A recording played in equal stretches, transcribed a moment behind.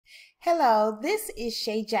Hello, this is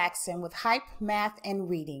Shay Jackson with Hype Math and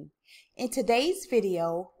Reading. In today's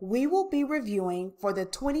video, we will be reviewing for the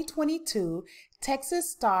 2022 Texas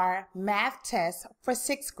STAAR Math Test for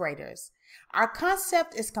 6th graders. Our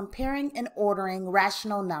concept is comparing and ordering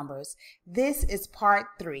rational numbers. This is part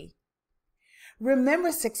 3. Remember,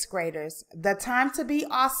 6th graders, the time to be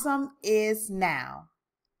awesome is now.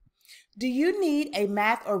 Do you need a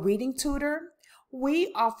math or reading tutor?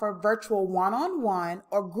 We offer virtual one-on-one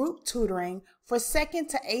or group tutoring for 2nd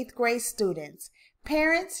to 8th grade students.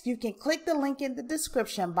 Parents, you can click the link in the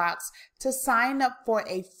description box to sign up for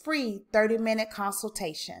a free 30-minute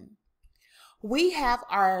consultation. We have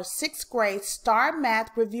our 6th grade STAAR Math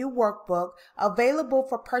Review Workbook available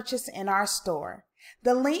for purchase in our store.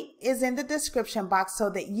 The link is in the description box so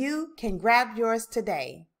that you can grab yours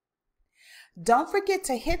today. Don't forget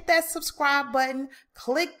to hit that subscribe button,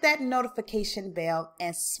 click that notification bell,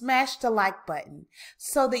 and smash the like button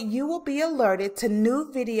so that you will be alerted to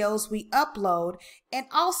new videos we upload and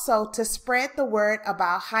also to spread the word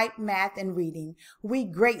about Hype Math and Reading. We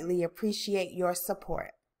greatly appreciate your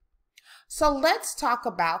support. So let's talk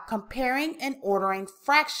about comparing and ordering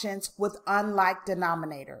fractions with unlike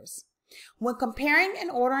denominators. When comparing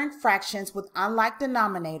and ordering fractions with unlike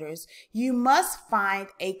denominators, you must find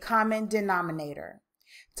a common denominator.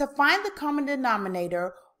 To find the common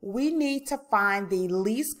denominator, we need to find the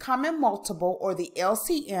least common multiple, or the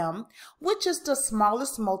LCM, which is the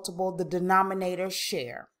smallest multiple the denominators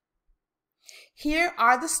share. Here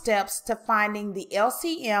are the steps to finding the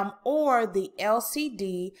LCM or the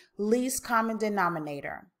LCD, least common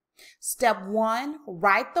denominator. Step 1,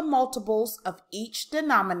 write the multiples of each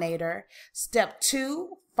denominator. Step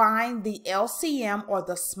 2, find the LCM or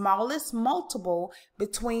the smallest multiple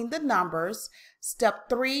between the numbers. Step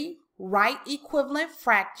 3, write equivalent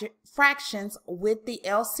fractions with the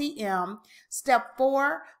LCM. Step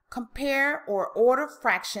 4, compare or order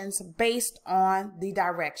fractions based on the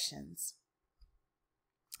directions.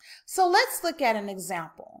 So let's look at an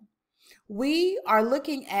example. We are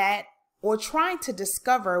looking at or trying to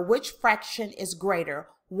discover which fraction is greater,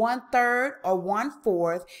 1/3 or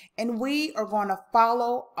 1/4, and we are going to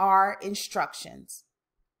follow our instructions.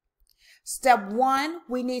 Step 1,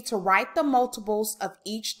 we need to write the multiples of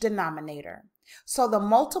each denominator. So the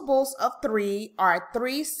multiples of 3 are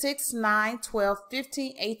 3, 6, 9, 12,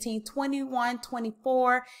 15, 18, 21,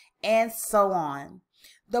 24, and so on.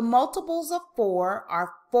 The multiples of 4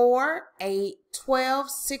 are 4, 8,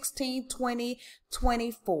 12, 16, 20,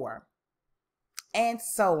 24. And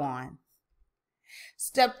so on.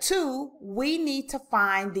 Step 2, we need to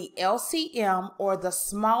find the LCM or the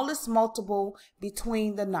smallest multiple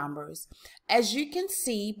between the numbers. As you can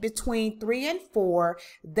see, between 3 and 4,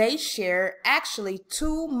 they share actually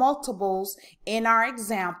 2 multiples in our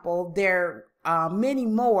example. There are many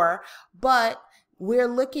more, but we're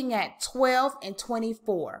looking at 12 and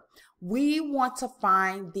 24. We want to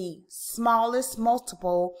find the smallest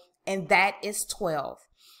multiple, and that is 12.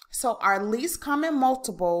 So our least common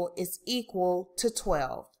multiple is equal to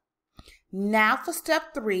 12. Now for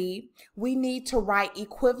step 3, we need to write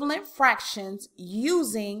equivalent fractions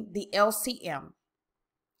using the LCM.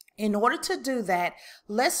 In order to do that,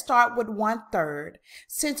 let's start with 1/3.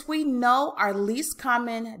 Since we know our least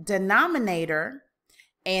common denominator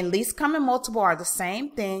and least common multiple are the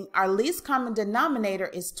same thing, our least common denominator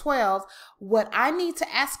is 12. What I need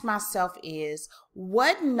to ask myself is,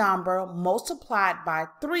 what number multiplied by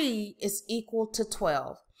 3 is equal to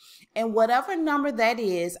 12? And whatever number that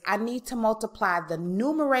is, I need to multiply the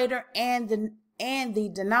numerator and the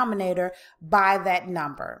denominator by that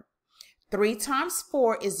number. 3 times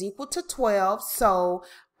 4 is equal to 12, so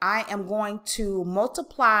I am going to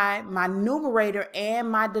multiply my numerator and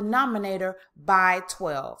my denominator by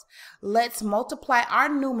 12. Let's multiply our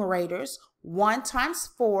numerators. 1 times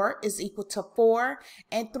 4 is equal to 4,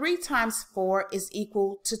 and 3 times 4 is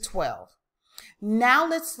equal to 12. Now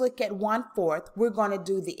let's look at 1/4. We're going to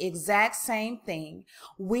do the exact same thing.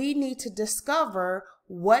 We need to discover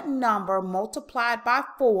what number multiplied by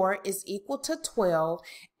 4 is equal to 12,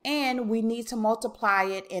 and we need to multiply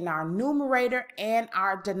it in our numerator and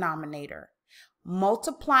our denominator.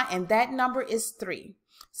 Multiply, and that number is 3.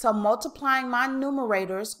 So multiplying my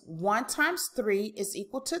numerators, 1 times 3 is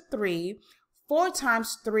equal to 3. 4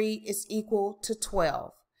 times 3 is equal to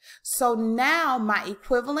 12. So now my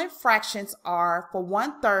equivalent fractions are, for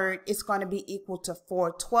 1/3, it's going to be equal to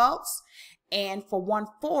 4/12, and for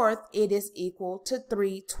 1/4, it is equal to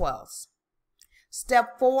 3/12.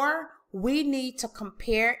 Step 4, we need to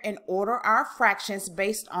compare and order our fractions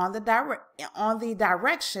based on the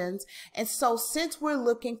directions. And so since we're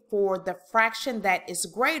looking for the fraction that is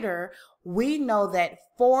greater, we know that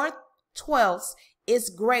 4 twelfths is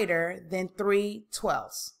greater than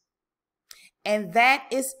 3/12. And that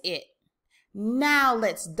is it. Now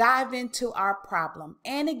let's dive into our problem.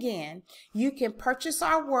 And again, you can purchase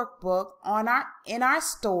our workbook in our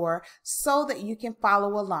store so that you can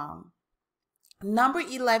follow along. Number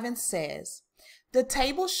 11 says, the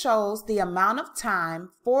table shows the amount of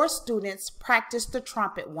time 4 students practiced the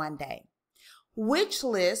trumpet one day. Which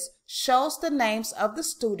list shows the names of the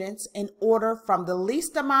students in order from the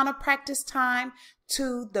least amount of practice time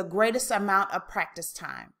to the greatest amount of practice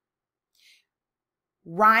time?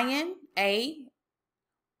 Ryan, A.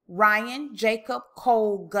 Ryan, Jacob,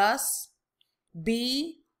 Cole, Gus.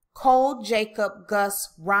 B. Cole, Jacob,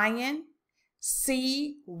 Gus, Ryan.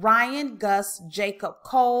 C. Ryan, Gus, Jacob,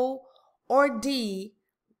 Cole. Or D.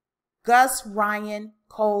 Gus, Ryan,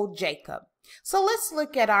 Cole, Jacob. So let's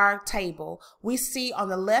look at our table. We see on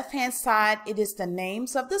the left-hand side, it is the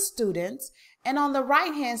names of the students. And on the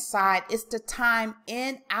right-hand side, it's the time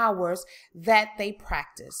in hours that they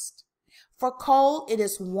practiced. For Cole, it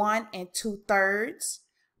is 1 2/3.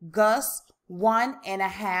 Gus, 1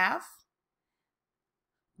 1/2.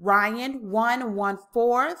 Ryan, 1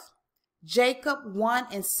 1/4. Jacob, 1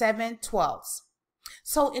 7/12.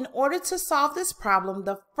 So in order to solve this problem,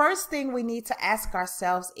 the first thing we need to ask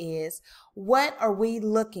ourselves is, what are we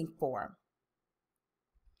looking for?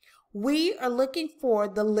 We are looking for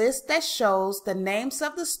the list that shows the names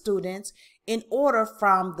of the students in order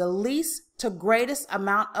from the least to greatest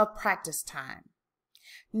amount of practice time.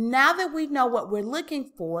 Now that we know what we're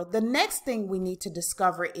looking for, the next thing we need to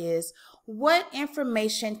discover is what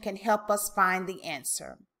information can help us find the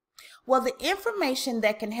answer. Well, the information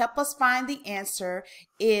that can help us find the answer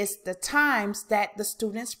is the times that the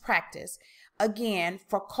students practice. Again,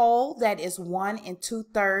 for Cole, that is 1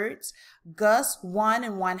 2/3, Gus,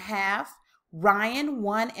 1 1/2, Ryan,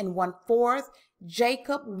 1 1/4,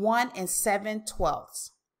 Jacob, 1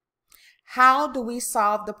 7/12. How do we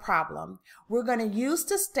solve the problem? We're going to use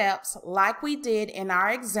the steps like we did in our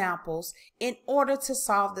examples in order to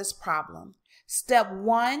solve this problem. Step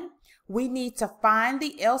 1, we need to find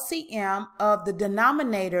the LCM of the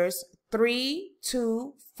denominators 3,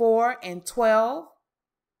 2, 4, and 12.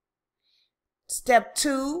 Step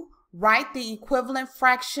 2, write the equivalent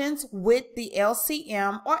fractions with the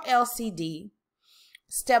LCM or LCD.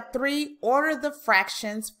 Step 3, order the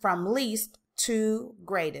fractions from least to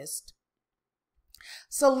greatest.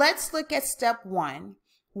 So let's look at step 1.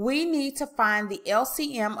 We need to find the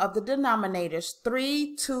LCM of the denominators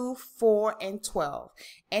 3, 2, 4, and 12.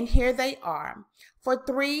 And here they are. For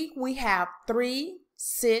 3, we have 3,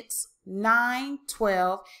 6, 9,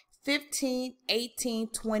 12, 15, 18,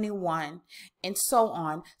 21, and so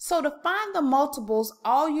on. So to find the multiples,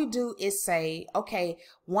 all you do is say, okay,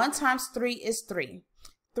 1 times 3 is 3.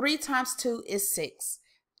 3 times 2 is 6.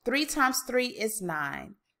 3 times 3 is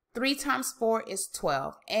 9. 3 times 4 is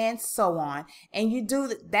 12, and so on. And you do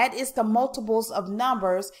that is the multiples of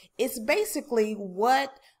numbers. It's basically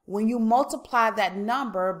when you multiply that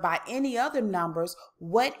number by any other numbers,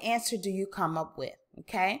 what answer do you come up with?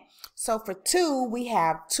 Okay, so for 2, we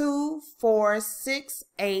have 2, 4, 6,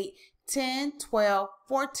 8, 10, 12,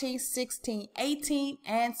 14, 16, 18,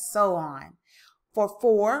 and so on. For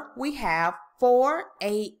 4, we have 4,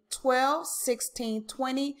 8, 12, 16,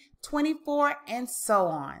 20, 24, and so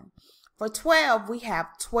on. For 12, we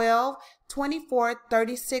have 12, 24,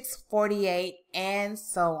 36, 48, and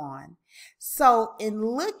so on. So in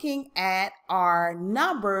looking at our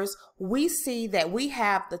numbers, we see that we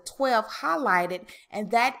have the 12 highlighted,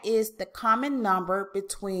 and that is the common number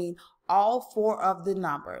between all 4 of the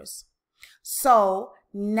numbers. So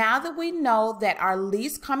now that we know that our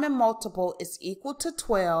least common multiple is equal to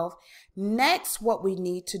 12, next what we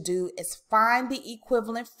need to do is find the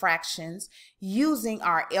equivalent fractions using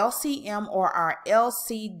our LCM or our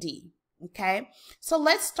LCD. Okay, so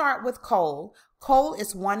let's start with Cole. Cole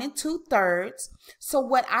is 1 2/3. So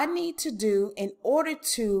what I need to do in order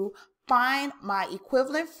to find my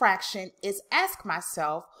equivalent fraction is ask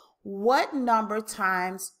myself, what number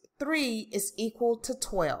times 3 is equal to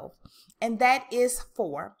 12? And that is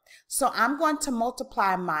 4. So I'm going to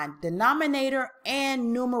multiply my denominator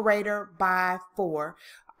and numerator by 4.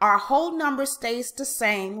 Our whole number stays the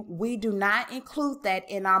same. We do not include that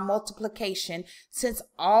in our multiplication since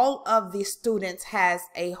all of the students has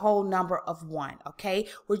a whole number of 1, okay?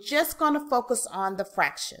 We're just going to focus on the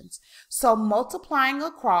fractions. So multiplying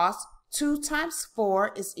across, 2 times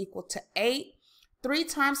 4 is equal to 8. 3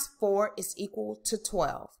 times 4 is equal to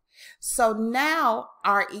 12. So now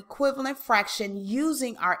our equivalent fraction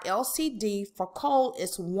using our LCD for Cole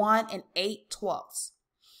is 1 8/12.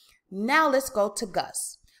 Now let's go to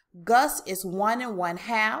Gus. Gus is 1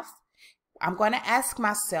 1/2. I'm going to ask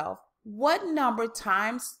myself, what number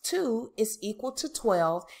times 2 is equal to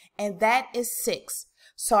 12? And that is 6.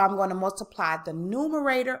 So I'm going to multiply the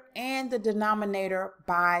numerator and the denominator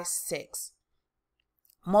by 6.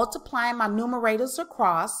 Multiplying my numerators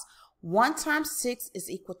across, 1 times 6 is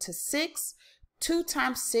equal to 6. 2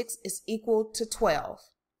 times 6 is equal to 12.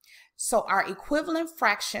 So our equivalent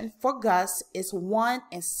fraction for Gus is 1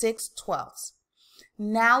 6/12.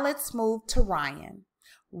 Now let's move to Ryan.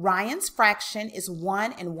 Ryan's fraction is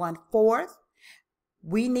 1 1/4.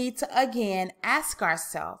 We need to again ask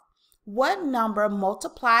ourselves, what number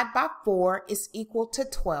multiplied by 4 is equal to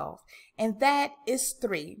 12? And that is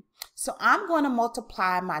 3. So I'm going to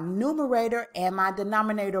multiply my numerator and my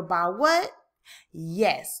denominator by what?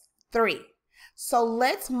 Yes, 3. So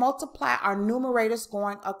let's multiply our numerators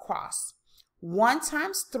going across. 1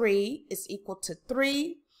 times 3 is equal to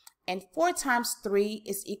 3, and 4 times 3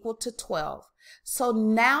 is equal to 12. So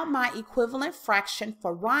now my equivalent fraction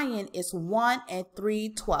for Ryan is 1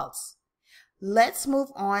 3/12. Let's move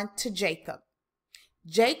on to Jacob.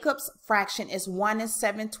 Jacob's fraction is 1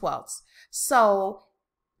 7/12. So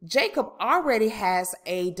Jacob already has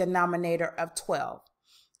a denominator of 12.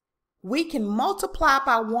 We can multiply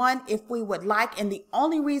by 1 if we would like, and the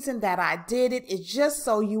only reason that I did it is just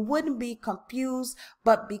so you wouldn't be confused,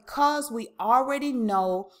 but because we already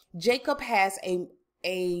know Jacob has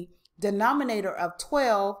a denominator of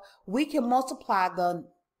 12, we can multiply the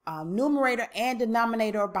numerator and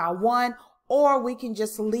denominator by 1, or we can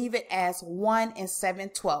just leave it as 1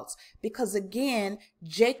 7/12, because again,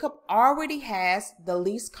 Jacob already has the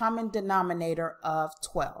least common denominator of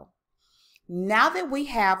 12. Now that we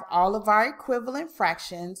have all of our equivalent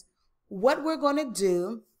fractions, what we're going to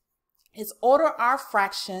do is order our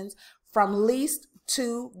fractions from least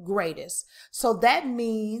to greatest. So that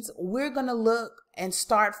means we're going to look and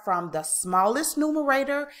start from the smallest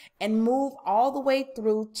numerator and move all the way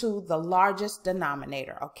through to the largest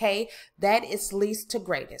denominator, okay? That is least to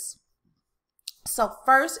greatest. So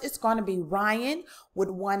first it's going to be Ryan with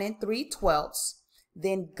 1 3/12,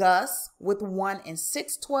 then Gus with 1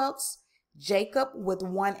 6/12, Jacob with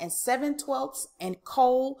 1 7/12, and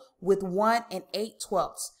Cole with 1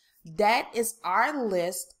 8/12. That is our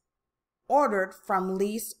list ordered from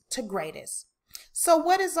least to greatest. So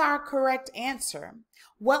what is our correct answer?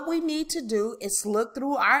 What we need to do is look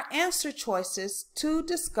through our answer choices to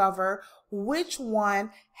discover which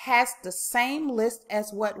one has the same list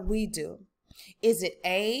as what we do. Is it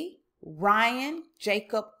A, Ryan,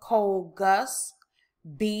 Jacob, Cole, Gus,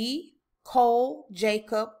 B, Cole,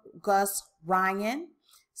 Jacob, Gus, Ryan,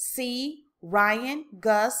 C, Ryan,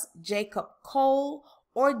 Gus, Jacob, Cole,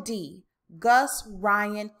 or D, Gus,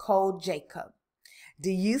 Ryan, Cole, Jacob?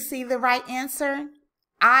 Do you see the right answer?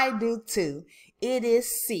 I do too. It is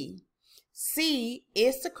C. C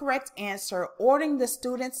is the correct answer, ordering the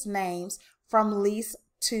students' names from least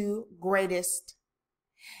to greatest.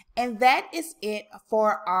 And that is it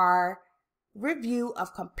for our review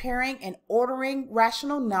of comparing and ordering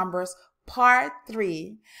rational numbers, part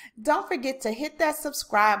 3. Don't forget to hit that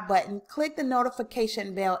subscribe button, click the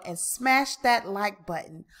notification bell, and smash that like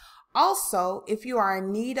button. Also, if you are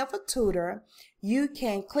in need of a tutor, you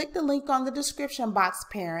can click the link on the description box,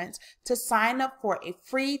 parents, to sign up for a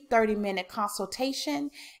free 30-minute consultation.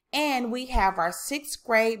 And we have our 6th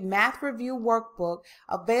grade math review workbook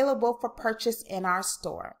available for purchase in our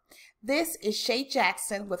store. This is Shay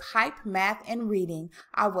Jackson with Hype Math and Reading.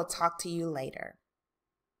 I will talk to you later.